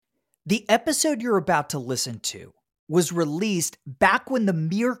The episode you're about to listen to was released back when the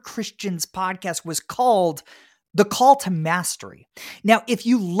Mere Christians podcast was called The Call to Mastery. Now, if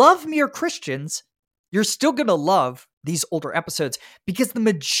you love Mere Christians, you're still going to love these older episodes because the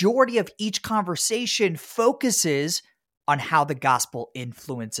majority of each conversation focuses on how the gospel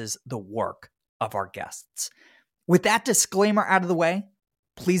influences the work of our guests. With that disclaimer out of the way,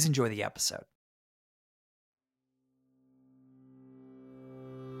 please enjoy the episode.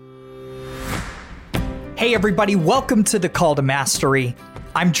 Hey everybody, welcome to The Call to Mastery.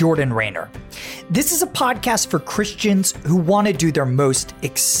 I'm Jordan Rayner. This is a podcast for Christians who want to do their most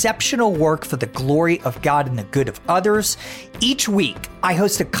exceptional work for the glory of God and the good of others. Each week, I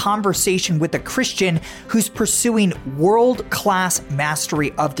host a conversation with a Christian who's pursuing world-class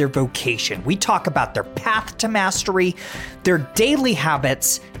mastery of their vocation. We talk about their path to mastery, their daily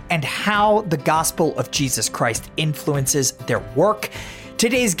habits, and how the gospel of Jesus Christ influences their work.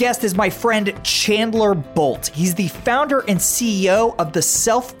 Today's guest is my friend Chandler Bolt. He's the founder and CEO of the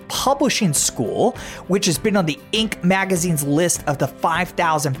Self-Publishing School, which has been on the Inc. magazine's list of the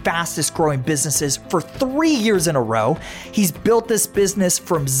 5,000 fastest growing businesses for 3 years in a row. He's built this business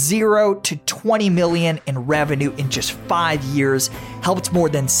from 0 to 20 million in revenue in just 5 years, helped more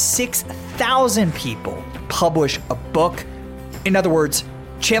than 6,000 people publish a book. In other words,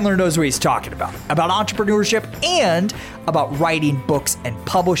 Chandler knows what he's talking about entrepreneurship and about writing books and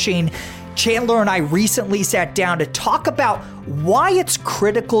publishing. Chandler and I recently sat down to talk about why it's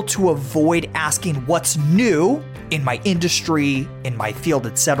critical to avoid asking what's new in my industry, in my field,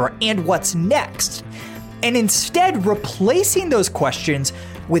 etc., and what's next, and instead replacing those questions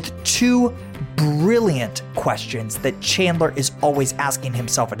with two brilliant questions that Chandler is always asking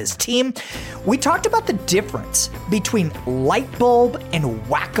himself and his team. We talked about the difference between light bulb and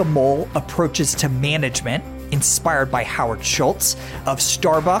whack-a-mole approaches to management, inspired by Howard Schultz of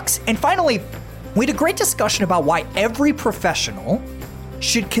Starbucks. And finally, we had a great discussion about why every professional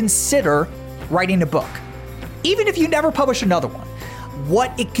should consider writing a book, even if you never publish another one,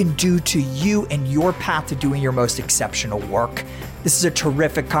 what it can do to you and your path to doing your most exceptional work. This is a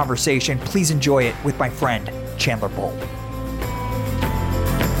terrific conversation. Please enjoy it with my friend, Chandler Bolt.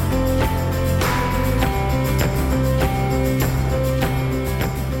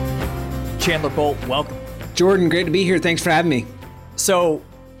 Chandler Bolt, welcome. Jordan, great to be here. Thanks for having me. So,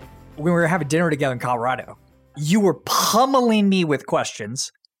 when we were having dinner together in Colorado, you were pummeling me with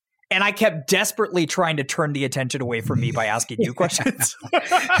questions, and I kept desperately trying to turn the attention away from me by asking you questions.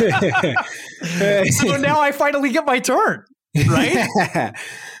 So now I finally get my turn. Right?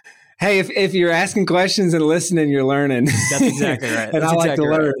 Hey, if you're asking questions and listening, you're learning. That's exactly right. And I like to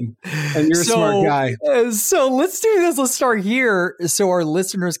learn. And you're a smart guy. So let's do this. Let's start here so our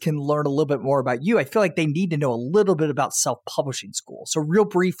listeners can learn a little bit more about you. I feel like they need to know a little bit about Self-Publishing School. So real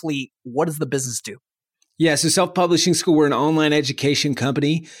briefly, what does the business do? Yeah, so Self-Publishing School, we're an online education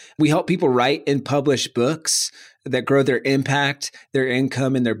company. We help people write and publish books that grow their impact, their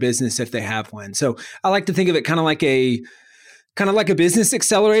income, and their business if they have one. So I like to think of it kind of like a business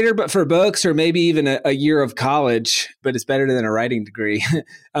accelerator, but for books, or maybe even a year of college, but it's better than a writing degree.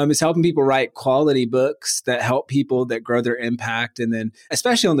 It's helping people write quality books that help people, that grow their impact. And then,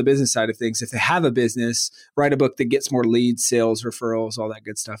 especially on the business side of things, if they have a business, write a book that gets more leads, sales, referrals, all that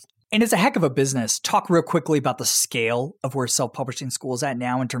good stuff. And it's a heck of a business. Talk real quickly about the scale of where Self-Publishing School is at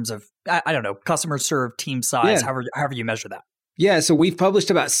now in terms of, I don't know, customers served, team size, however you measure that. Yeah, so we've published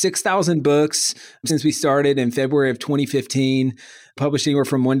about 6,000 books since we started in February of 2015, publishing anywhere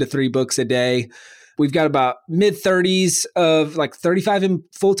from 1 to 3 books a day. We've got about mid-30s of like 35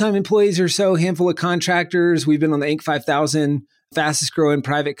 full-time employees or so, handful of contractors. We've been on the Inc. 5,000 fastest growing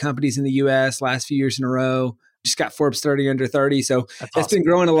private companies in the U.S. last few years in a row. Just got Forbes 30 under 30. So it's been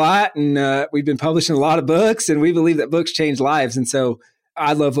growing a lot, and we've been publishing a lot of books, and we believe that books change lives. And so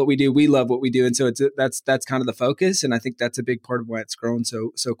I love what we do. We love what we do. And so that's kind of the focus. And I think that's a big part of why it's grown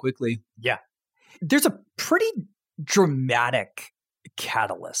so quickly. Yeah. There's a pretty dramatic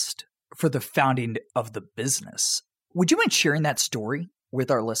catalyst for the founding of the business. Would you mind sharing that story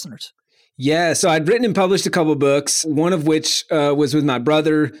with our listeners? Yeah. So I'd written and published a couple of books, one of which was with my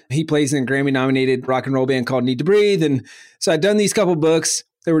brother. He plays in a Grammy-nominated rock and roll band called Need to Breathe. And so I'd done these couple of books.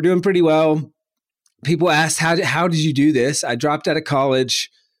 They were doing pretty well. People asked, how did you do this? I dropped out of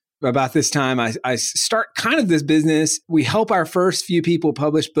college about this time. I start kind of this business. We help our first few people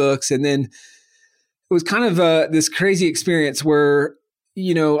publish books. And then it was kind of this crazy experience where,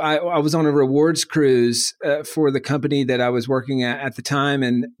 I was on a rewards cruise for the company that I was working at the time.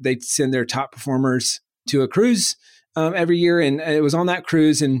 And they'd send their top performers to a cruise every year. And it was on that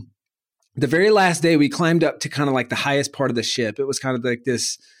cruise. And the very last day we climbed up to kind of like the highest part of the ship. It was kind of like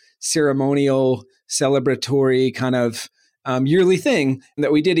this ceremonial, celebratory kind of yearly thing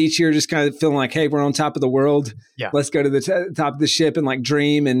that we did each year, just kind of feeling like, hey, we're on top of the world. Yeah. Let's go to the top of the ship and like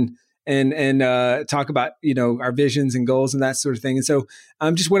dream and talk about, our visions and goals and that sort of thing. And so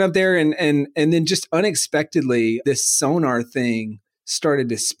just went up there and then just unexpectedly, this sonar thing started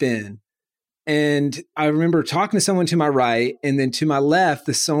to spin. And I remember talking to someone to my right, and then to my left,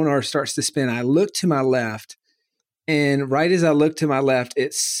 the sonar starts to spin. I look to my left, and right as I look to my left,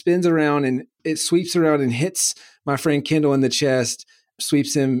 it spins around and it sweeps around and hits my friend Kendall in the chest,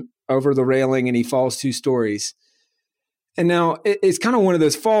 sweeps him over the railing, and he falls 2 stories. And now it's kind of one of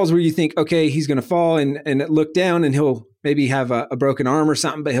those falls where you think, okay, he's going to fall and look down and he'll maybe have a broken arm or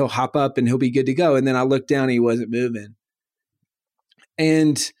something, but he'll hop up and he'll be good to go. And then I looked down and he wasn't moving.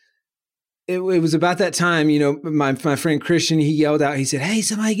 And it was about that time, my friend Christian, he yelled out, he said, hey,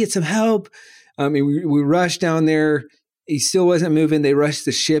 somebody get some help. We rushed down there. He still wasn't moving. They rushed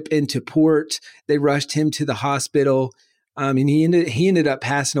the ship into port. They rushed him to the hospital. And he ended up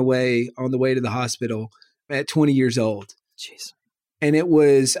passing away on the way to the hospital at 20 years old. Jeez. And it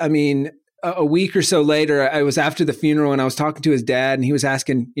was, a week or so later, I was after the funeral and I was talking to his dad and he was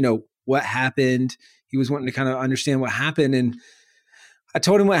asking, what happened. He was wanting to kind of understand what happened. And I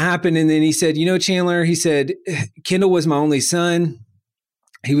told him what happened. And then he said, Chandler, he said, Kendall was my only son.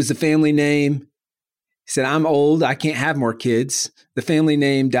 He was the family name. He said, I'm old. I can't have more kids. The family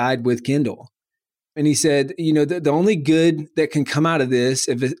name died with Kendall. And he said, the only good that can come out of this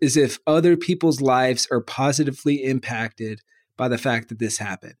is if other people's lives are positively impacted by the fact that this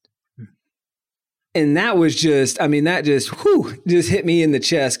happened. And that was just hit me in the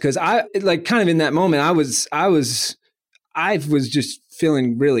chest. Cause I kind of in that moment, I was just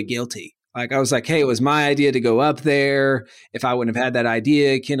feeling really guilty. Like I was like, hey, it was my idea to go up there. If I wouldn't have had that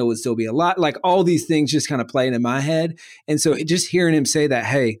idea, Kendall would still be alive. Like all these things just kind of playing in my head. And so just hearing him say that,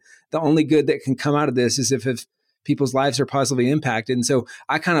 hey, the only good that can come out of this is if people's lives are positively impacted. And so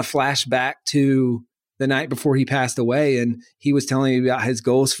I kind of flashed back to the night before he passed away, and he was telling me about his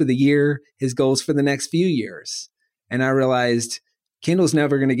goals for the year, his goals for the next few years. And I realized Kendall's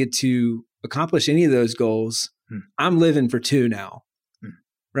never going to get to accomplish any of those goals. I'm living for 2 now.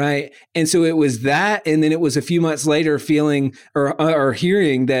 Right. And so it was that. And then it was a few months later feeling or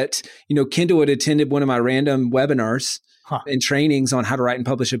hearing that, Kendall had attended one of my random webinars and trainings on how to write and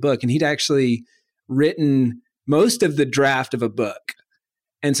publish a book. And he'd actually written most of the draft of a book.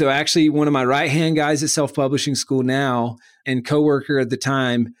 And so actually one of my right-hand guys at self-publishing school now and coworker at the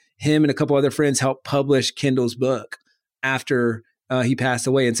time, him and a couple other friends helped publish Kendall's book after he passed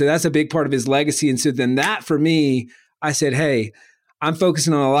away. And so that's a big part of his legacy. And so then that for me, I said, hey, I'm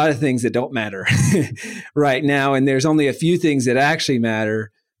focusing on a lot of things that don't matter right now. And there's only a few things that actually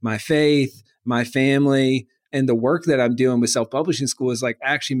matter. My faith, my family, and the work that I'm doing with self-publishing school is like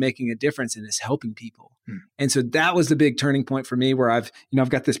actually making a difference and is helping people. And so that was the big turning point for me where I've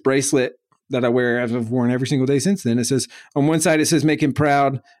got this bracelet that I wear. I've worn every single day since then. It says on one side, it says make him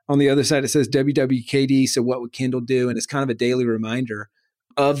proud. On the other side, it says WWKD. So what would Kendall do? And it's kind of a daily reminder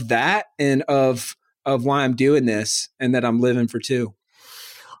of that and of why I'm doing this and that I'm living for 2.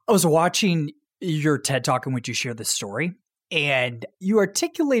 I was watching your TED Talk in which you share this story, and you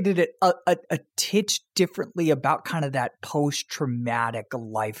articulated it a titch differently about kind of that post-traumatic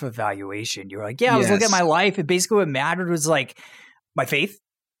life evaluation. You were like, I was looking at my life, and basically what mattered was like my faith,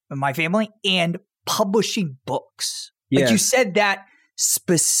 my family, and publishing books. Like you said that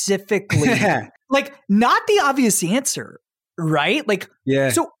specifically, like not the obvious answer. Right?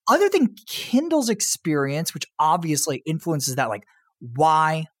 So other than Kendall's experience, which obviously influences that, like,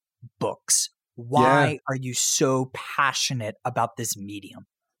 why books? Why are you so passionate about this medium?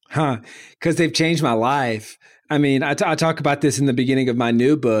 Because they've changed my life. I mean, I talk about this in the beginning of my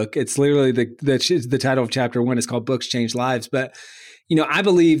new book. It's literally the title of chapter 1 is called Books Change Lives. But, I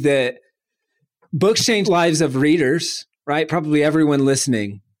believe that books change lives of readers, right? Probably everyone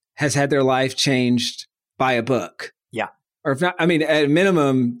listening has had their life changed by a book. Yeah. Or if not, at a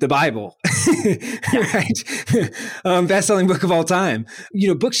minimum, the Bible, right? Best-selling book of all time.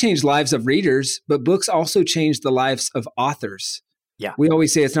 Books change lives of readers, but books also change the lives of authors. Yeah. We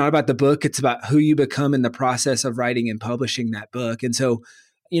always say it's not about the book, it's about who you become in the process of writing and publishing that book. And so,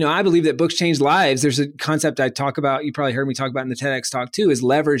 I believe that books change lives. There's a concept I talk about, you probably heard me talk about in the TEDx talk too, is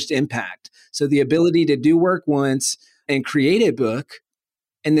leveraged impact. So the ability to do work once and create a book,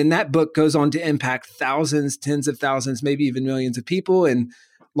 and then that book goes on to impact thousands, tens of thousands, maybe even millions of people. And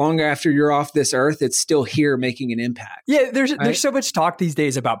long after you're off this earth, it's still here making an impact. Yeah, there's so much talk these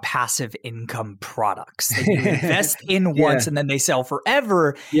days about passive income products that you invest in once and then they sell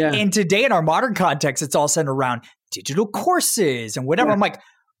forever. Yeah. And today in our modern context, it's all centered around digital courses and whatever. I'm like,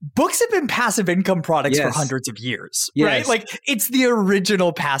 books have been passive income products for hundreds of years, right? Like it's the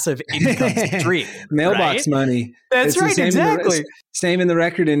original passive income stream. Mailbox money. That's right, exactly. Same in the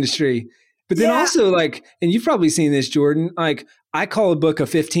record industry. But then also like, and you've probably seen this, Jordan, like I call a book a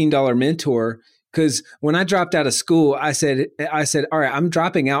 $15 mentor because when I dropped out of school, I said, all right, I'm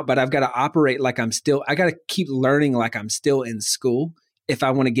dropping out, but I've got to operate like I got to keep learning like I'm still in school if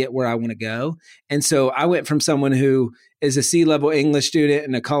I want to get where I want to go. And so I went from someone who is a C-level English student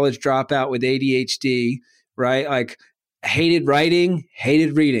and a college dropout with ADHD, right? Like hated writing,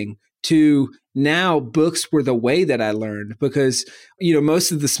 hated reading, to now books were the way that I learned because,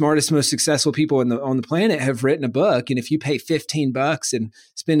 most of the smartest, most successful people on the planet have written a book. And if you pay $15 and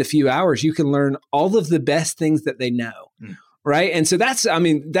spend a few hours, you can learn all of the best things that they know. Right. And so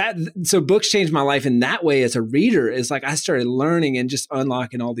so books changed my life in that way as a reader. Is like I started learning and just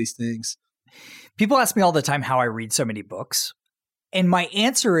unlocking all these things. People ask me all the time how I read so many books. And my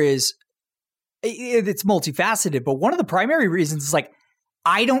answer is it's multifaceted. But one of the primary reasons is like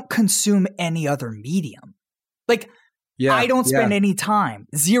I don't consume any other medium. Like I don't spend any time,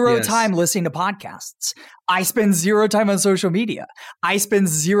 zero time listening to podcasts. I spend zero time on social media. I spend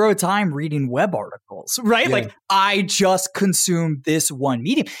zero time reading web articles, right? Yeah. Like I just consume this one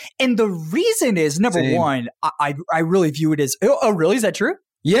medium. And the reason is number one, I really view it as, oh, really? Is that true?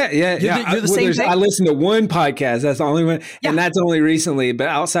 Yeah. You're the same thing? I listen to one podcast. That's the only one. Yeah. And that's only recently. But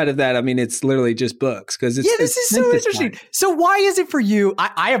outside of that, I mean, it's literally just books because it's this is so interesting. So why is it for you?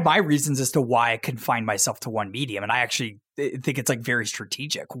 I have my reasons as to why I confine myself to one medium. And I actually think it's like very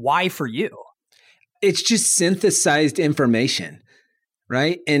strategic. Why for you? It's just synthesized information.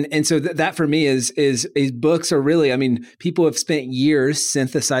 Right. And so that for me is books are really, I mean, people have spent years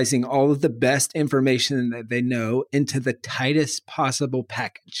synthesizing all of the best information that they know into the tightest possible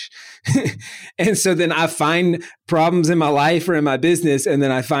package. And so then I find problems in my life or in my business, and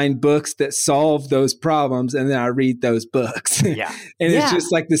then I find books that solve those problems, and then I read those books. Yeah. And it's just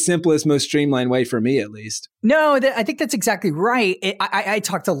like the simplest, most streamlined way for me, at least. No, I think that's exactly right. I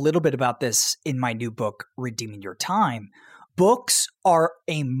talked a little bit about this in my new book, Redeeming Your Time. Books are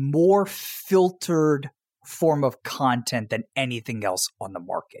a more filtered form of content than anything else on the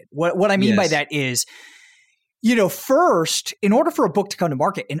market. What I mean by that is, first, in order for a book to come to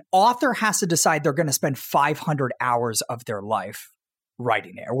market, an author has to decide they're going to spend 500 hours of their life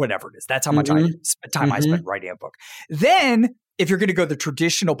writing it or whatever it is. That's how much time I spend writing a book. Then, if you're going to go the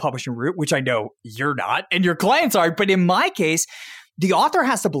traditional publishing route, which I know you're not and your clients are, but in my case, the author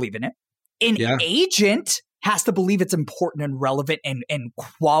has to believe in it. An agent has to believe it's important and relevant and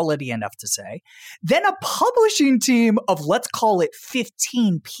quality enough to say. Then a publishing team of, let's call it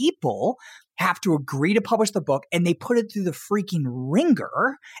 15 people, have to agree to publish the book, and they put it through the freaking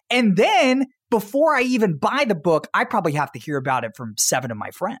ringer. And then before I even buy the book, I probably have to hear about it from 7 of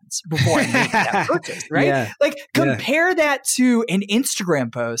my friends before I make that purchase, right? Yeah. Like compare that to an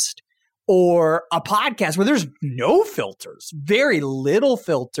Instagram post or a podcast where there's no filters, very little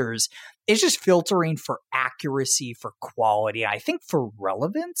filters. It's just filtering for accuracy, for quality. I think for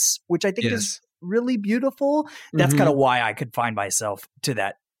relevance, which I think is really beautiful. That's kind of why I could find myself to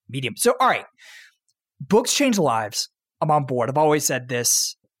that medium. So, all right, books change lives. I'm on board. I've always said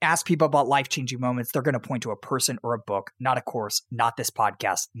this. Ask people about life-changing moments. They're going to point to a person or a book, not a course, not this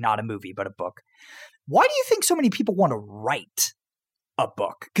podcast, not a movie, but a book. Why do you think so many people want to write a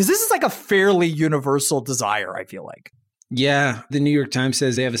book? Because this is like a fairly universal desire, I feel like. Yeah. The New York Times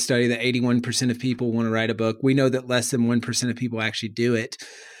says they have a study that 81% of people want to write a book. We know that less than 1% of people actually do it.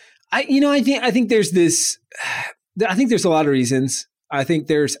 I think there's a lot of reasons. I think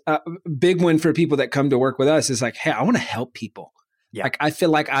there's a big one for people that come to work with us is like, hey, I want to help people. Yeah. Like I feel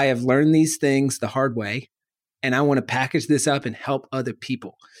like I have learned these things the hard way, and I want to package this up and help other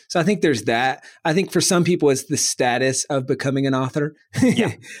people. So I think there's that. I think for some people, it's the status of becoming an author,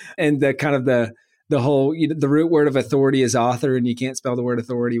 and the kind of the whole, the root word of authority is author, and you can't spell the word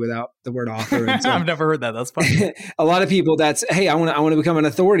authority without the word author. And so, I've never heard that. That's funny. A lot of people, that's, hey, I want to become an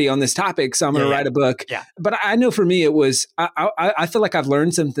authority on this topic, so I'm going to write a book. Yeah. But I know for me, it was, I feel like I've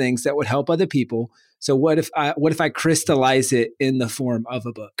learned some things that would help other people. So what if I crystallize it in the form of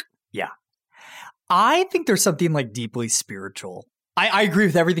a book? Yeah. I think there's something like deeply spiritual. I agree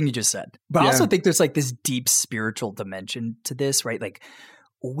with everything you just said, but I also think there's like this deep spiritual dimension to this, right? Like,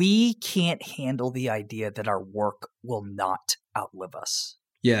 we can't handle the idea that our work will not outlive us.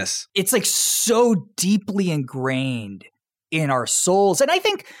 Yes. It's like so deeply ingrained in our souls. And I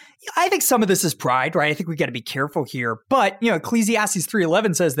think some of this is pride, right? I think we got to be careful here. But, Ecclesiastes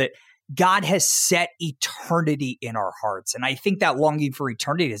 3:11 says that God has set eternity in our hearts. And I think that longing for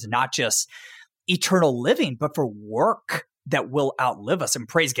eternity is not just eternal living, but for work that will outlive us. And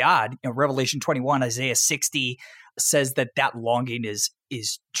praise God, Revelation 21, Isaiah 60 says that longing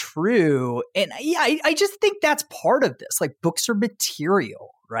is true. And I just think that's part of this. Like, books are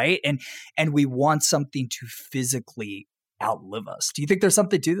material, right? And we want something to physically outlive us. Do you think there's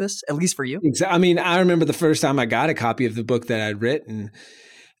something to this, at least for you? I mean, I remember the first time I got a copy of the book that I'd written,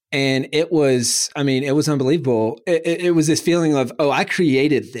 and it was unbelievable. It was this feeling of, oh, I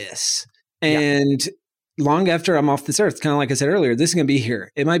created this. And long after I'm off this earth, kind of like I said earlier, this is going to be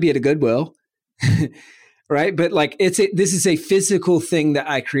here. It might be at a Goodwill, right? But like, this is a physical thing that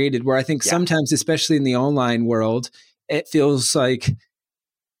I created, where I think sometimes, especially in the online world, it feels like,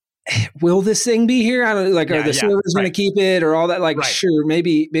 will this thing be here? I don't like, are the servers going to keep it or all that? Like, sure,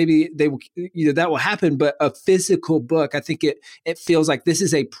 maybe they will, that will happen. But a physical book, I think it feels like this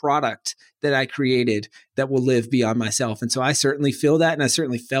is a product that I created that will live beyond myself. And so I certainly feel that. And I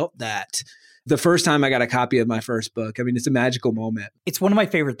certainly felt that the first time I got a copy of my first book. I mean, it's a magical moment. It's one of my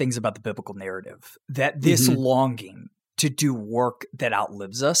favorite things about the biblical narrative, that this longing to do work that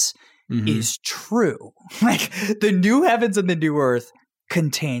outlives us is true. Like, the new heavens and the new earth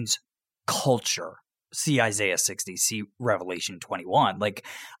contains culture. See Isaiah 60, see Revelation 21. Like,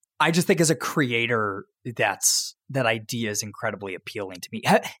 I just think as a creator, that idea is incredibly appealing to me.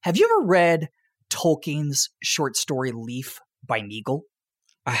 Have you ever read Tolkien's short story Leaf by Nigel?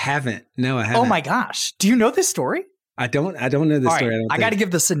 I haven't. No, I haven't. Oh my gosh. Do you know this story? I don't know this story. Right. I got to give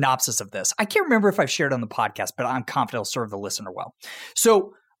the synopsis of this. I can't remember if I've shared it on the podcast, but I'm confident it'll serve the listener well.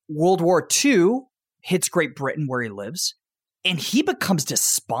 So World War II hits Great Britain where he lives, and he becomes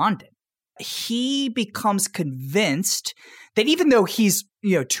despondent. He becomes convinced that even though he's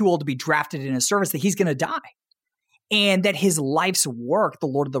too old to be drafted in his service, that he's going to die, and that his life's work, the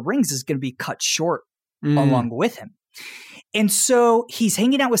Lord of the Rings, is going to be cut short along with him. And so he's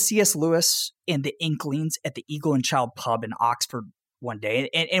hanging out with C.S. Lewis and the Inklings at the Eagle and Child pub in Oxford one day.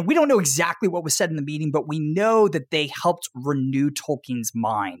 And we don't know exactly what was said in the meeting, but we know that they helped renew Tolkien's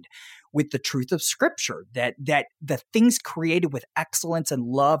mind with the truth of Scripture, that the things created with excellence and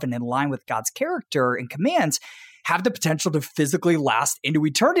love and in line with God's character and commands have the potential to physically last into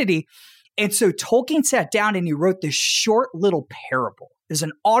eternity. And so Tolkien sat down and he wrote this short little parable. There's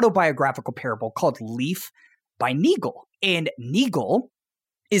an autobiographical parable called Leaf by Nigel. And Nigel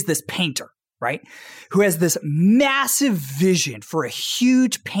is this painter, right, who has this massive vision for a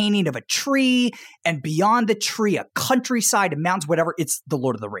huge painting of a tree, and beyond the tree, a countryside, and mountains, whatever. It's the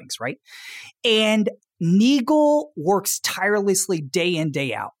Lord of the Rings, right? And Nigel works tirelessly day in,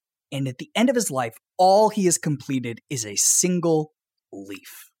 day out. And at the end of his life, all he has completed is a single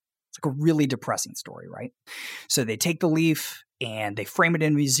leaf. It's like a really depressing story, right? So they take the leaf and they frame it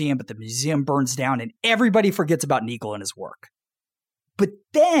in a museum, but the museum burns down and everybody forgets about Nigel and his work. But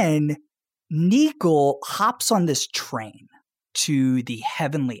then Nigel hops on this train to the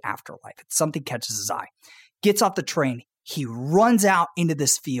heavenly afterlife. Something catches his eye. Gets off the train. He runs out into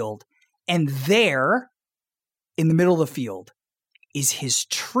this field, and there, in the middle of the field, is his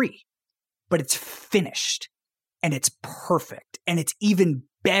tree. But it's finished, and it's perfect, and it's even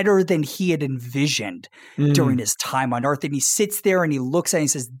better than he had envisioned during his time on earth. And he sits there and he looks at it and he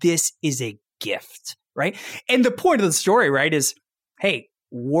says, this is a gift, right? And the point of the story, right, is, hey,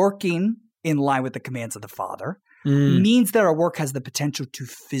 working in line with the commands of the Father means that our work has the potential to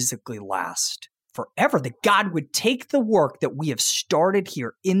physically last forever. That God would take the work that we have started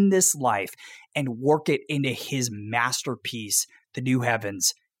here in this life and work it into his masterpiece, the new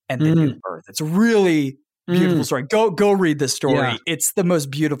heavens and the new earth. It's a really beautiful story. Go read this story. Yeah. It's the most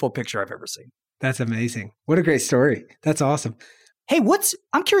beautiful picture I've ever seen. That's amazing. What a great story. That's awesome. Hey,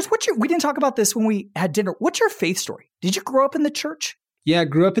 I'm curious, we didn't talk about this when we had dinner. What's your faith story? Did you grow up in the church? Yeah, I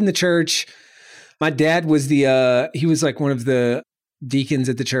grew up in the church. My dad was he was like one of the deacons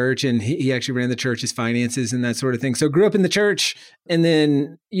at the church, and he actually ran the church's finances and that sort of thing. So grew up in the church. And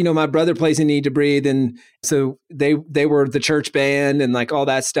then, my brother plays in Need to Breathe. And so they were the church band and like all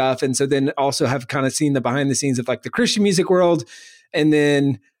that stuff. And so then also have kind of seen the behind the scenes of like the Christian music world, and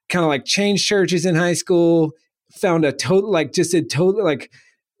then kind of like changed churches in high school, found that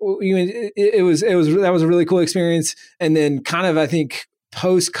was a really cool experience. And then kind of, I think,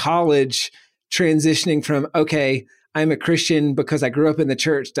 post college transitioning from, okay, I'm a Christian because I grew up in the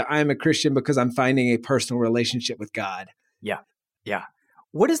church, to I'm a Christian because I'm finding a personal relationship with God. Yeah. Yeah.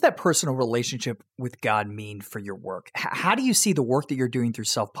 What does that personal relationship with God mean for your work? How do you see the work that you're doing through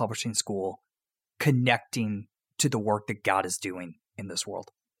self-publishing school connecting to the work that God is doing in this world?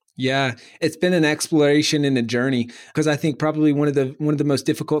 Yeah, it's been an exploration and a journey, because I think probably one of the most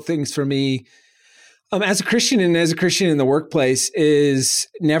difficult things for me as a Christian and as a Christian in the workplace is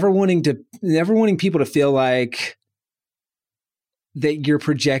never wanting people to feel like that you're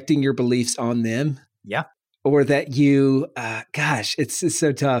projecting your beliefs on them. Yeah. Or that you, it's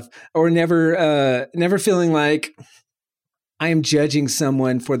so tough. Or never feeling like I am judging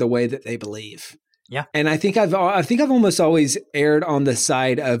someone for the way that they believe. Yeah. And I think I've almost always erred on the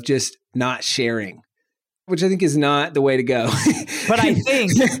side of just not sharing, which I think is not the way to go. But I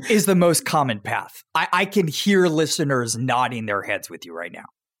think is the most common path. I can hear listeners nodding their heads with you right now.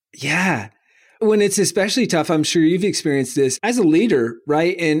 Yeah. When it's especially tough, I'm sure you've experienced this as a leader,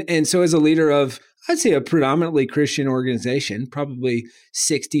 right? And so as a leader of, I'd say, a predominantly Christian organization, probably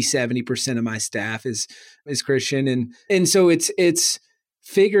 60, 70% of my staff is Christian. And so it's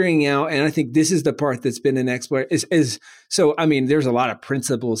figuring out, and I think this is the part that's been an exploit so, I mean, there's a lot of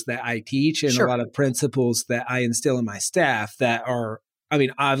principles that I teach and Sure. a lot of principles that I instill in my staff that are, I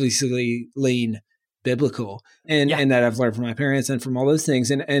mean, obviously lean biblical and that I've learned from my parents and from all those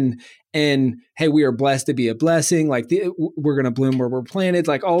things. And hey, we are blessed to be a blessing. Like we're going to bloom where we're planted,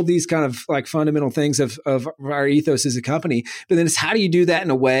 like all these kind of like fundamental things of our ethos as a company. But then it's how do you do that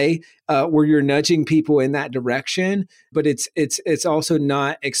in a way where you're nudging people in that direction, but it's also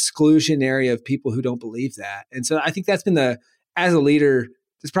not exclusionary of people who don't believe that. And so I think that's been as a leader,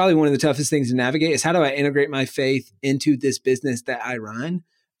 it's probably one of the toughest things to navigate is how do I integrate my faith into this business that I run?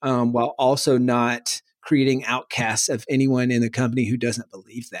 While also not creating outcasts of anyone in the company who doesn't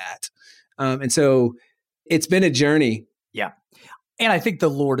believe that. And so it's been a journey. Yeah. And I think the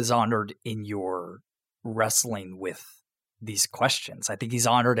Lord is honored in your wrestling with these questions. I think he's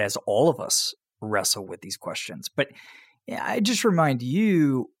honored as all of us wrestle with these questions. But I just remind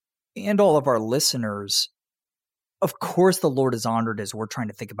you and all of our listeners, of course, the Lord is honored as we're trying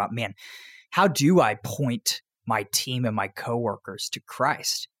to think about, man, how do I point my team and my coworkers to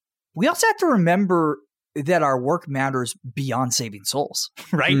Christ? We also have to remember that our work matters beyond saving souls,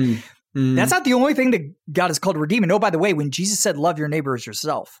 right? That's not the only thing that God has called to redeem. And oh, by the way, when Jesus said, love your neighbor as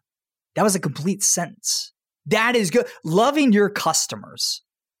yourself, that was a complete sentence. That is good. Loving your customers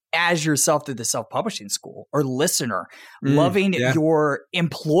as yourself through the self-publishing school or listener, loving your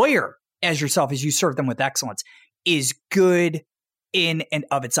employer as yourself as you serve them with excellence is good in and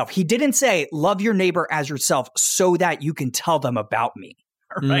of itself. He didn't say, love your neighbor as yourself so that you can tell them about me.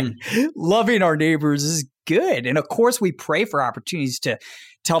 Right? Loving our neighbors is good. And of course, we pray for opportunities to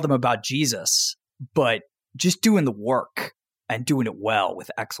tell them about Jesus, but just doing the work and doing it well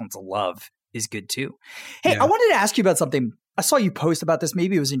with excellence of love is good too. Hey, I wanted to ask you about something. I saw you post about this.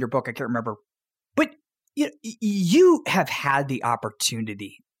 Maybe it was in your book. I can't remember. But you have had the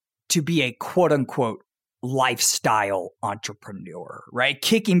opportunity to be a quote unquote lifestyle entrepreneur, right?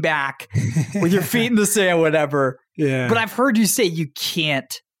 Kicking back with your feet in the sand, whatever. Yeah. But I've heard you say you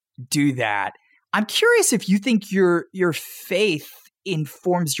can't do that. I'm curious if you think your faith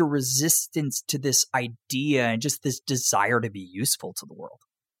informs your resistance to this idea and just this desire to be useful to the world.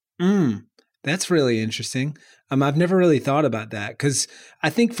 That's really interesting. I've never really thought about that because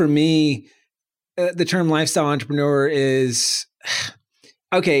I think for me, the term lifestyle entrepreneur is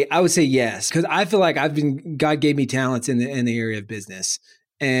okay. I would say yes because I feel like God gave me talents in the area of business.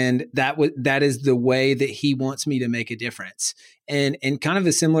 And that is the way that he wants me to make a difference. And kind of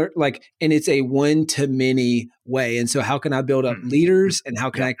a similar, and it's a one-to-many way. And so how can I build up leaders and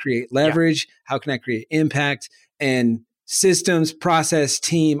how can I create leverage? How can I create impact and systems, process,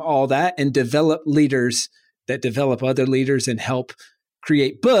 team, all that, and develop leaders that develop other leaders and help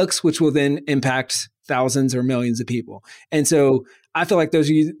create books, which will then impact thousands or millions of people. And so I feel like those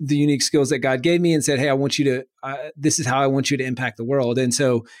are the unique skills that God gave me and said, hey, I want you to, this is how I want you to impact the world. And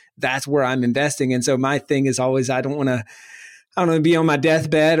so that's where I'm investing. And so my thing is always, I don't want to be on my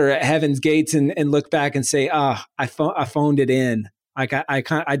deathbed or at heaven's gates and look back and say, I phoned it in. Like I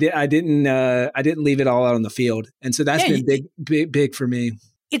didn't leave it all out on the field. And so that's been big for me.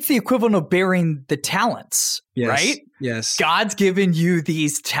 It's the equivalent of bearing the talents, right? Yes. God's given you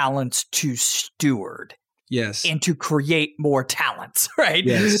these talents to steward. Yes. And to create more talents, right?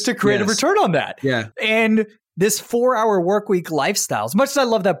 Yes. To create a return on that. Yeah. And this 4-hour work week lifestyle, as much as I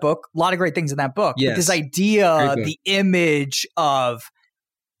love that book, a lot of great things in that book, but this idea, the image of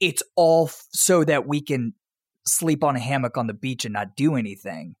it's all so that we can sleep on a hammock on the beach and not do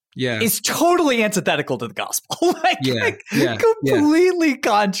anything. Yeah. Is totally antithetical to the gospel. Completely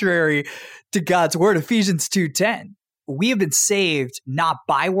contrary to God's word. Ephesians 2:10. We have been saved not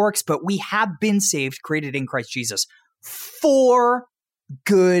by works, but we have been saved, created in Christ Jesus for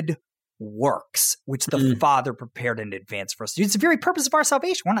good works, which the Father prepared in advance for us. It's the very purpose of our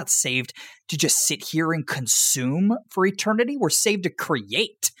salvation. We're not saved to just sit here and consume for eternity. We're saved to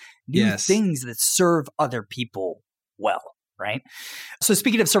create new things that serve other people well, right? So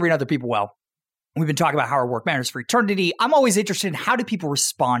speaking of serving other people well, We've been talking about how our work matters for eternity. I'm always interested in how do people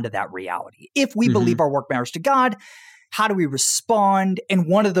respond to that reality? If we believe our work matters to God, how do we respond? And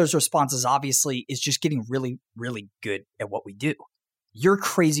one of those responses, obviously, is just getting really, really good at what we do. You're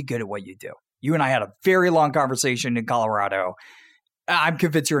crazy good at what you do. You and I had a very long conversation in Colorado. I'm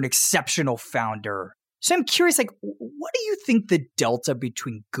convinced you're an exceptional founder. So I'm curious, like, what do you think the delta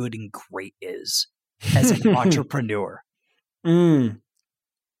between good and great is as an entrepreneur? I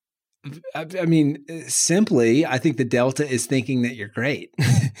mean, simply, I think the delta is thinking that you're great.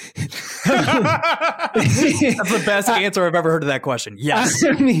 That's the best answer I've ever heard to that question. Yes.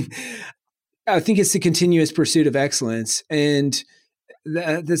 I think it's the continuous pursuit of excellence. And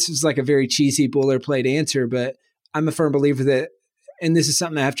this is like a very cheesy boilerplate answer, but I'm a firm believer that, and this is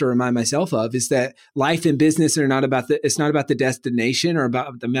something I have to remind myself of, is that life and business are not about it's not about the destination or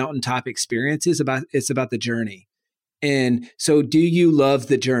about the mountaintop experiences. It's about the journey. And so do you love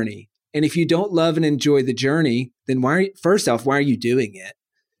the journey? And if you don't love and enjoy the journey, then why are you doing it?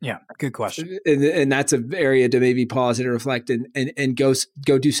 Yeah, good question. And that's an area to maybe pause and reflect and go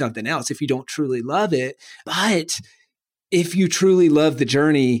do something else if you don't truly love it. But if you truly love the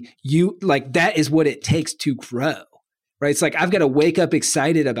journey, that is what it takes to grow, right? It's like, I've got to wake up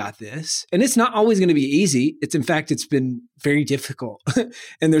excited about this. And it's not always going to be easy. In fact, it's been very difficult.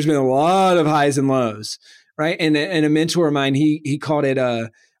 And there's been a lot of highs and lows, right? And a mentor of mine, he called it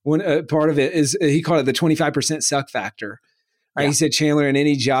part of it is he called it the 25% suck factor. Right? Yeah. He said, Chandler, in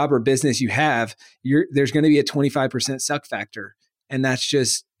any job or business you have, there's going to be a 25% suck factor. And that's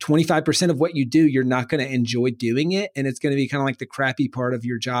just 25% of what you do. You're not going to enjoy doing it. And it's going to be kind of like the crappy part of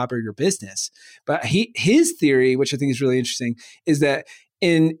your job or your business. But his theory, which I think is really interesting, is that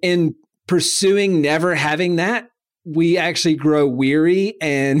in pursuing never having that, we actually grow weary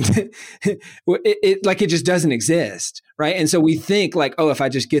and it just doesn't exist. Right. And so we think like, oh, if I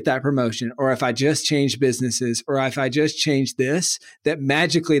just get that promotion, or if I just change businesses, or if I just change this, that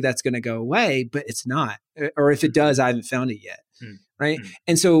magically that's going to go away, but it's not. Or if it does, I haven't found it yet. Right.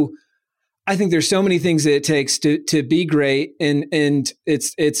 And so I think there's so many things that it takes to be great. And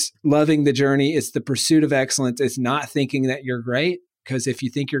it's loving the journey. It's the pursuit of excellence. It's not thinking that you're great, because if you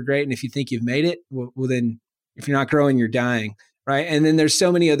think you're great and if you think you've made it, well then if you're not growing, you're dying. Right. And then there's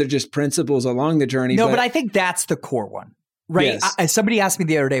so many other just principles along the journey. No, but I think that's the core one, right? Yes. Somebody asked me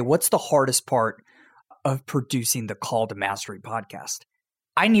the other day, what's the hardest part of producing the Call to Mastery podcast?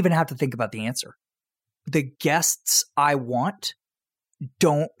 I didn't even have to think about the answer. The guests I want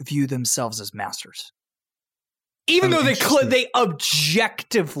don't view themselves as masters. Even though they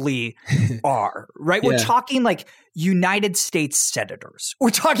objectively are, right? Yeah. We're talking like United States senators.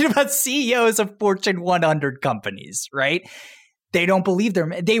 We're talking about CEOs of Fortune 100 companies, right? They don't believe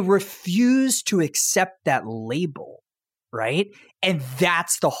they refuse to accept that label, right? And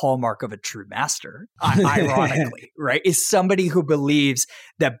that's the hallmark of a true master, ironically, right? Is somebody who believes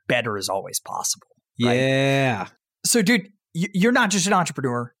that better is always possible. Right? Yeah. So, dude, you're not just an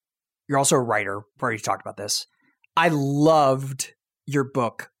entrepreneur. You're also a writer. We've already talked about this. I loved your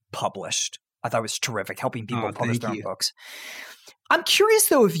book, Published. I thought it was terrific, helping people publish their own books. I'm curious,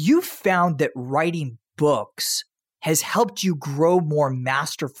 though, if you found that writing books has helped you grow more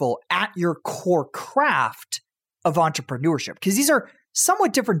masterful at your core craft of entrepreneurship, because these are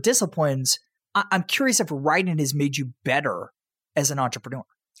somewhat different disciplines. I'm curious if writing has made you better as an entrepreneur.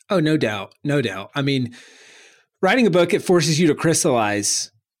 Oh, no doubt. No doubt. I mean, writing a book, it forces you to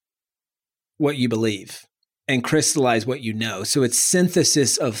crystallize what you believe and crystallize what you know. So it's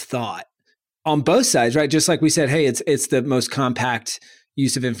synthesis of thought on both sides, right? Just like we said, hey, it's the most compact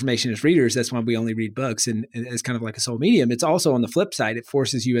use of information as readers. That's why we only read books, and it's kind of like a sole medium. It's also on the flip side, it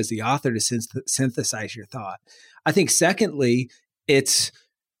forces you as the author to synthesize your thought. I think secondly, it's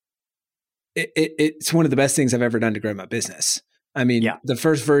one of the best things I've ever done to grow my business. I mean, The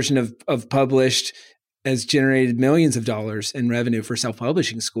first version of Published has generated millions of dollars in revenue for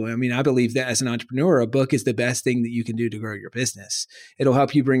self-publishing school. I mean, I believe that as an entrepreneur, a book is the best thing that you can do to grow your business. It'll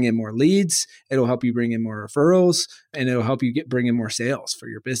help you bring in more leads. It'll help you bring in more referrals, and it'll help you bring in more sales for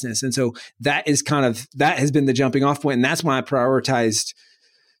your business. And so that has been the jumping off point. And that's why I prioritized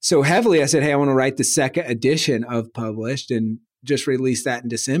so heavily. I said, hey, I want to write the second edition of Published and just release that in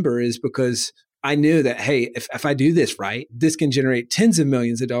December, is because I knew that, hey, if I do this right, this can generate tens of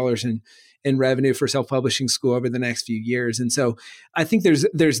millions of dollars in revenue for self-publishing school over the next few years. And so I think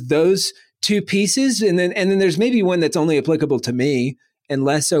there's those two pieces. And then there's maybe one that's only applicable to me and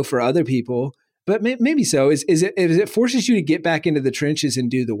less so for other people, but maybe so is it forces you to get back into the trenches and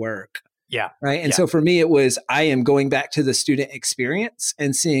do the work. Yeah. Right. And so for me, it was, I am going back to the student experience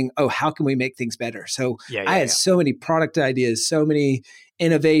and seeing, oh, how can we make things better? So I had so many product ideas, so many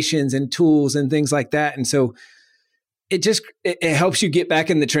innovations and tools and things like that. And so it helps you get back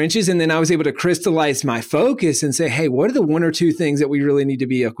in the trenches. And then I was able to crystallize my focus and say, hey, what are the one or two things that we really need to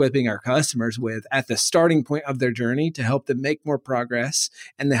be equipping our customers with at the starting point of their journey to help them make more progress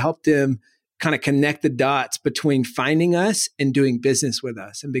and to help them kind of connect the dots between finding us and doing business with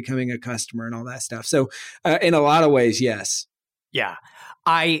us and becoming a customer and all that stuff. So in a lot of ways, yes. Yeah.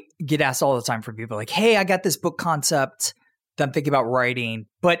 I get asked all the time from people like, hey, I got this book concept that I'm thinking about writing,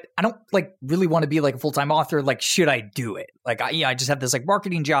 but I don't really want to be like a full-time author. Like, should I do it? Like, I just have this like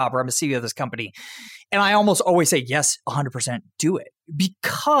marketing job, or I'm a CEO of this company. And I almost always say, yes, 100% do it,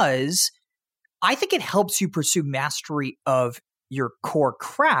 because I think it helps you pursue mastery of your core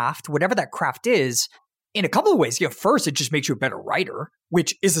craft, whatever that craft is, in a couple of ways. First, it just makes you a better writer,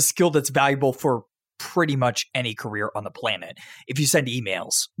 which is a skill that's valuable for pretty much any career on the planet. If you send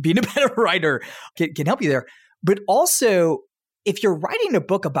emails, being a better writer can help you there. But also, if you're writing a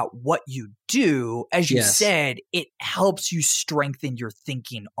book about what you do, as you said, it helps you strengthen your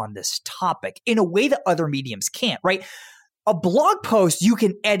thinking on this topic in a way that other mediums can't, right? A blog post, you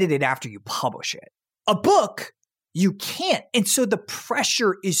can edit it after you publish it. A book, you can't. And so the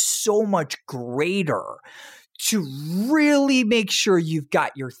pressure is so much greater to really make sure you've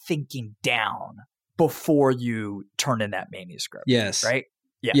got your thinking down before you turn in that manuscript. Yes. Right?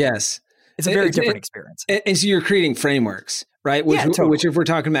 Yeah. Yes. It's a very different experience. And so you're creating frameworks, right? Which if we're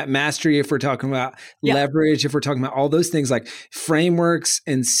talking about mastery, if we're talking about leverage, if we're talking about all those things, like frameworks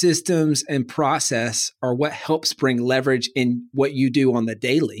and systems and process are what helps bring leverage in what you do on the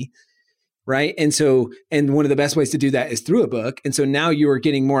daily, right? And so, and one of the best ways to do that is through a book. And so now you are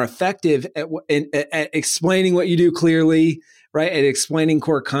getting more effective at explaining what you do clearly, right? At explaining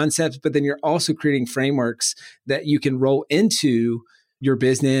core concepts, but then you're also creating frameworks that you can roll into your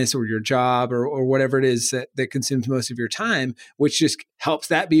business or your job or whatever it is that consumes most of your time, which just helps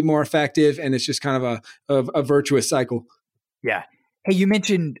that be more effective. And it's just kind of a virtuous cycle. Yeah. Hey, you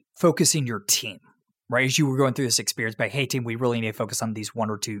mentioned focusing your team, right? As you were going through this experience, like, hey, team, we really need to focus on these one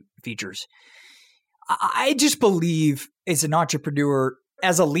or two features. I just believe as an entrepreneur,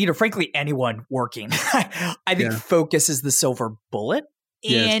 as a leader, frankly, anyone working, I think focus is the silver bullet.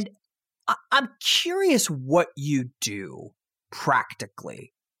 And I'm curious what you do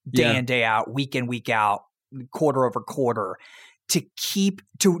practically day in, day out, week in, week out, quarter over quarter to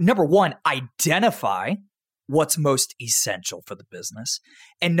number one, identify what's most essential for the business.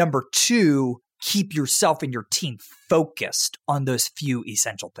 And number two, keep yourself and your team focused on those few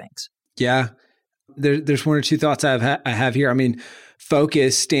essential things. Yeah. There's one or two thoughts I have here. I mean,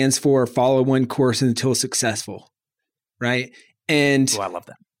 focus stands for follow one course until successful, right? And I love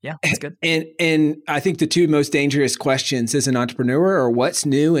that. Yeah, that's good. And I think the two most dangerous questions as an entrepreneur are what's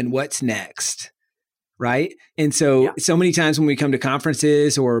new and what's next, right? And so many times when we come to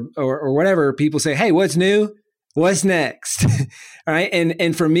conferences or whatever, people say, hey, what's new? What's next? All right.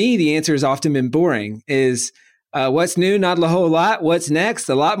 And for me, the answer has often been boring is what's new? Not a whole lot. What's next?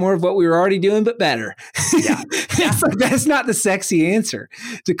 A lot more of what we were already doing, but better. Yeah. It's like, that's not the sexy answer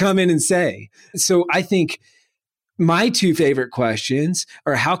to come in and say. So I think my two favorite questions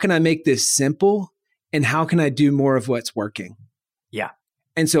are how can I make this simple and how can I do more of what's working? Yeah.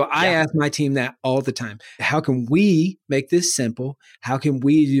 And so I ask my team that all the time. How can we make this simple? How can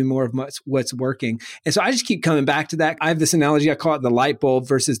we do more of what's working? And so I just keep coming back to that. I have this analogy. I call it the light bulb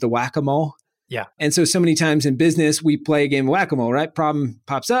versus the whack-a-mole. Yeah. And so many times in business, we play a game of whack-a-mole, right? Problem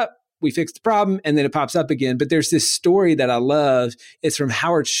pops up. We fix the problem and then it pops up again. But there's this story that I love. It's from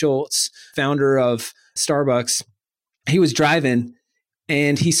Howard Schultz, founder of Starbucks. He was driving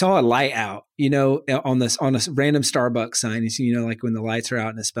and he saw a light out, on a random Starbucks sign. You see, like when the lights are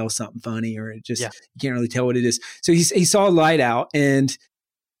out and it spells something funny or it just, you can't really tell what it is. So he saw a light out, and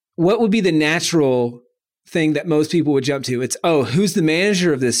what would be the natural thing that most people would jump to? It's, who's the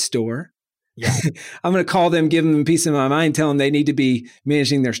manager of this store? Yeah. I'm going to call them, give them a piece of my mind, tell them they need to be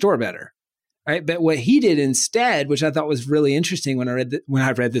managing their store better. Right. But what he did instead, which I thought was really interesting when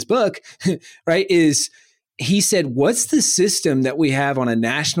I read this book, right, is he said, what's the system that we have on a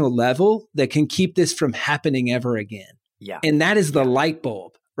national level that can keep this from happening ever again? Yeah. And that is the light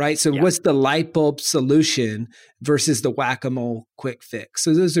bulb, right? So what's the light bulb solution versus the whack-a-mole quick fix?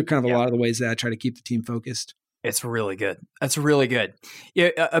 So those are kind of a lot of the ways that I try to keep the team focused. It's really good. That's really good.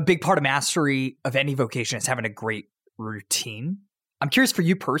 A big part of mastery of any vocation is having a great routine. I'm curious for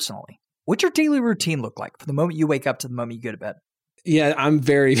you personally, what's your daily routine look like from the moment you wake up to the moment you go to bed? Yeah, I'm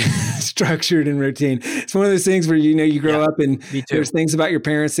very structured and routine. It's one of those things where, you grow up and there's things about your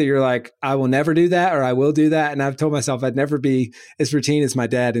parents that you're like, I will never do that, or I will do that. And I've told myself I'd never be as routine as my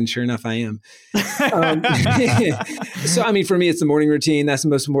dad. And sure enough, I am. So, for me, it's the morning routine. That's the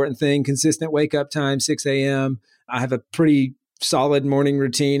most important thing. Consistent wake up time, 6 a.m. I have a pretty solid morning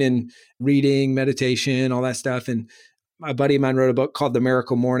routine and reading, meditation, all that stuff. And my buddy of mine wrote a book called The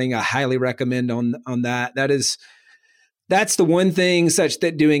Miracle Morning. I highly recommend on that. That's the one thing such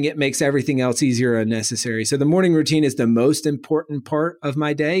that doing it makes everything else easier or unnecessary. So the morning routine is the most important part of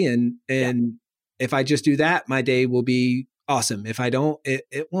my day. And if I just do that, my day will be awesome. If I don't,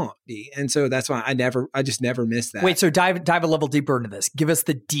 it won't be. And so that's why I just never miss that. Wait, so dive a level deeper into this. Give us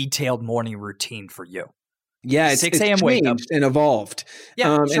the detailed morning routine for you. Yeah, it's 6 a.m. wake up and evolved.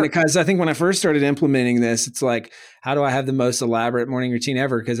 Yeah, sure. And because I think when I first started implementing this, it's like, how do I have the most elaborate morning routine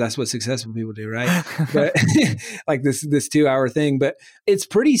ever? Because that's what successful people do, right? But like this 2-hour thing. But it's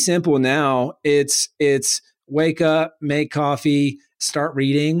pretty simple now. It's wake up, make coffee, start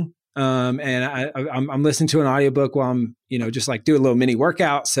reading. And I'm listening to an audiobook while I'm, just like do a little mini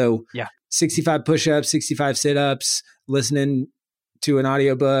workout. So 65 push-ups, 65 sit-ups, listening to an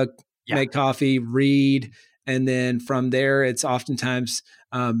audiobook, make coffee, read. And then from there, it's oftentimes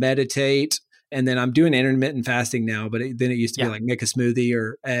meditate. And then I'm doing intermittent fasting now, but then it used to be like make a smoothie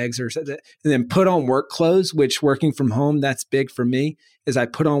or eggs or something. And then put on work clothes, which working from home, that's big for me, is I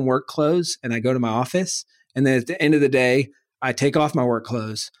put on work clothes and I go to my office. And then at the end of the day, I take off my work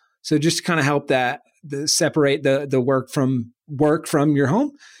clothes. So just to kind of help separate the work from your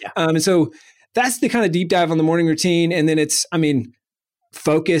home. Yeah. And so that's the kind of deep dive on the morning routine. And then it's,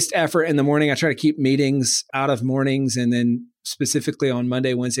 focused effort in the morning. I try to keep meetings out of mornings, and then specifically on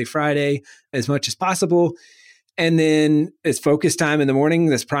Monday, Wednesday, Friday, as much as possible. And then it's focus time in the morning.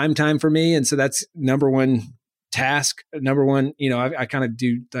 That's prime time for me. And so that's number one task. Number one, I kind of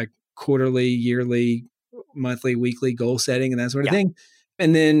do like quarterly, yearly, monthly, weekly goal setting and that sort of thing.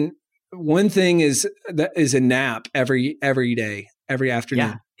 And then one thing is a nap every day, every afternoon.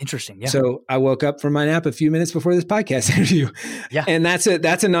 Yeah. Interesting. Yeah. So I woke up from my nap a few minutes before this podcast interview. Yeah. And that's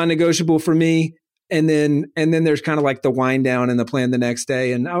a non-negotiable for me. And then there's kind of like the wind down and the plan the next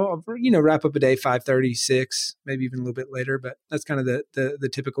day. And I'll, wrap up a day, 5:30, 6, maybe even a little bit later, but that's kind of the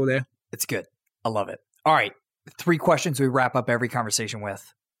typical day. It's good. I love it. All right. 3 questions we wrap up every conversation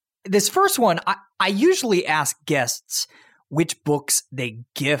with. This first one, I usually ask guests which books they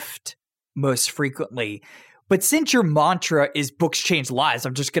gift most frequently. But since your mantra is books change lives,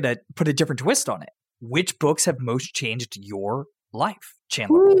 I'm just going to put a different twist on it. Which books have most changed your life,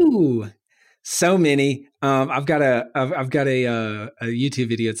 Chandler? Ooh, so many. I've got a YouTube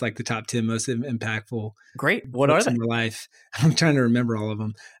video. It's like the top 10 most impactful. Great. What are they? In my life. I'm trying to remember all of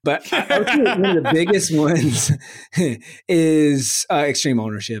them, but one of the biggest ones is Extreme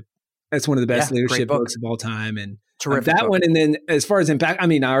Ownership. That's one of the best leadership books of all time, and terrific that book. one. And then as far as impact, I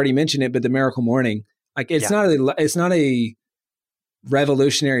already mentioned it, but The Miracle Morning. Like it's not a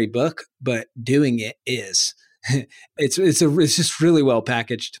revolutionary book, but doing it is. It's just really well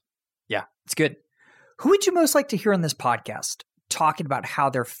packaged. Yeah, it's good. Who would you most like to hear on this podcast talking about how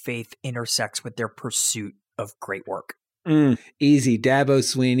their faith intersects with their pursuit of great work? Easy. Dabo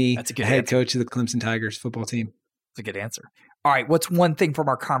Sweeney, that's a good head coach of the Clemson Tigers football team. That's a good answer. All right, what's one thing from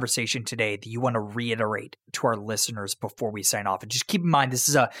our conversation today that you want to reiterate to our listeners before we sign off? And just keep in mind, this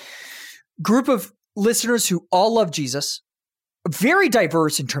is a group of listeners who all love Jesus, very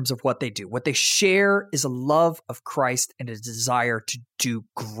diverse in terms of what they do. What they share is a love of Christ and a desire to do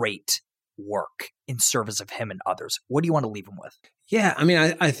great work in service of him and others. What do you want to leave them with? Yeah,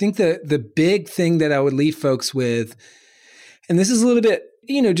 I think the big thing that I would leave folks with, and this is a little bit,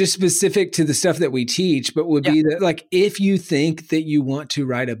 just specific to the stuff that we teach, but would be that, like, if you think that you want to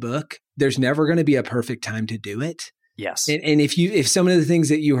write a book, there's never going to be a perfect time to do it. Yes. And if some of the things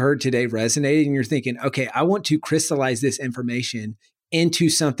that you heard today resonated and you're thinking, okay, I want to crystallize this information into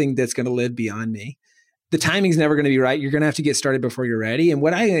something that's going to live beyond me, the timing's never going to be right. You're going to have to get started before you're ready. And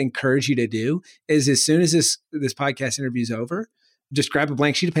what I encourage you to do is, as soon as this podcast interview is over, just grab a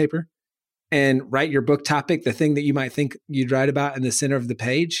blank sheet of paper and write your book topic, the thing that you might think you'd write about, in the center of the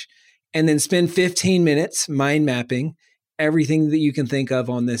page, and then spend 15 minutes mind mapping everything that you can think of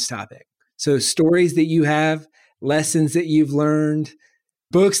on this topic. So stories that you have, lessons that you've learned,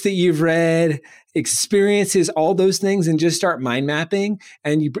 books that you've read, experiences, all those things, and just start mind mapping.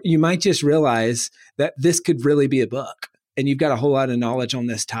 And you might just realize that this could really be a book, and you've got a whole lot of knowledge on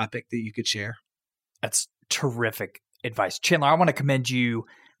this topic that you could share. That's terrific advice. Chandler, I want to commend you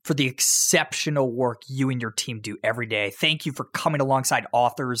for the exceptional work you and your team do every day. Thank you for coming alongside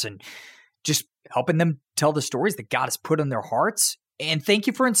authors and just helping them tell the stories that God has put in their hearts. And thank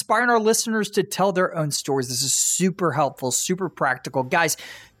you for inspiring our listeners to tell their own stories. This is super helpful, super practical. Guys,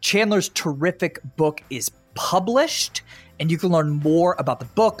 Chandler's terrific book is published, and you can learn more about the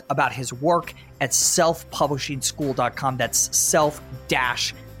book, about his work at selfpublishingschool.com. That's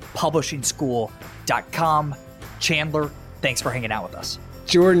self-publishingschool.com. Chandler, thanks for hanging out with us.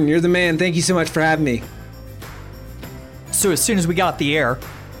 Jordan, you're the man. Thank you so much for having me. So as soon as we got off the air,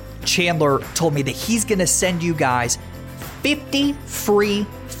 Chandler told me that he's going to send you guys 50 free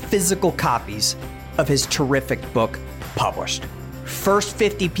physical copies of his terrific book published. First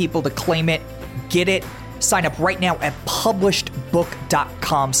 50 people to claim it, get it. Sign up right now at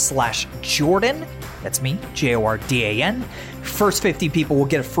publishedbook.com/Jordan. That's me, Jordan. First 50 people will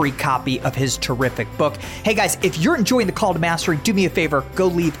get a free copy of his terrific book. Hey guys, if you're enjoying The Call to Mastery, do me a favor, go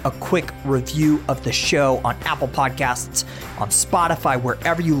leave a quick review of the show on Apple Podcasts, on Spotify,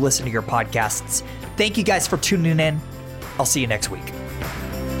 wherever you listen to your podcasts. Thank you guys for tuning in. I'll see you next week.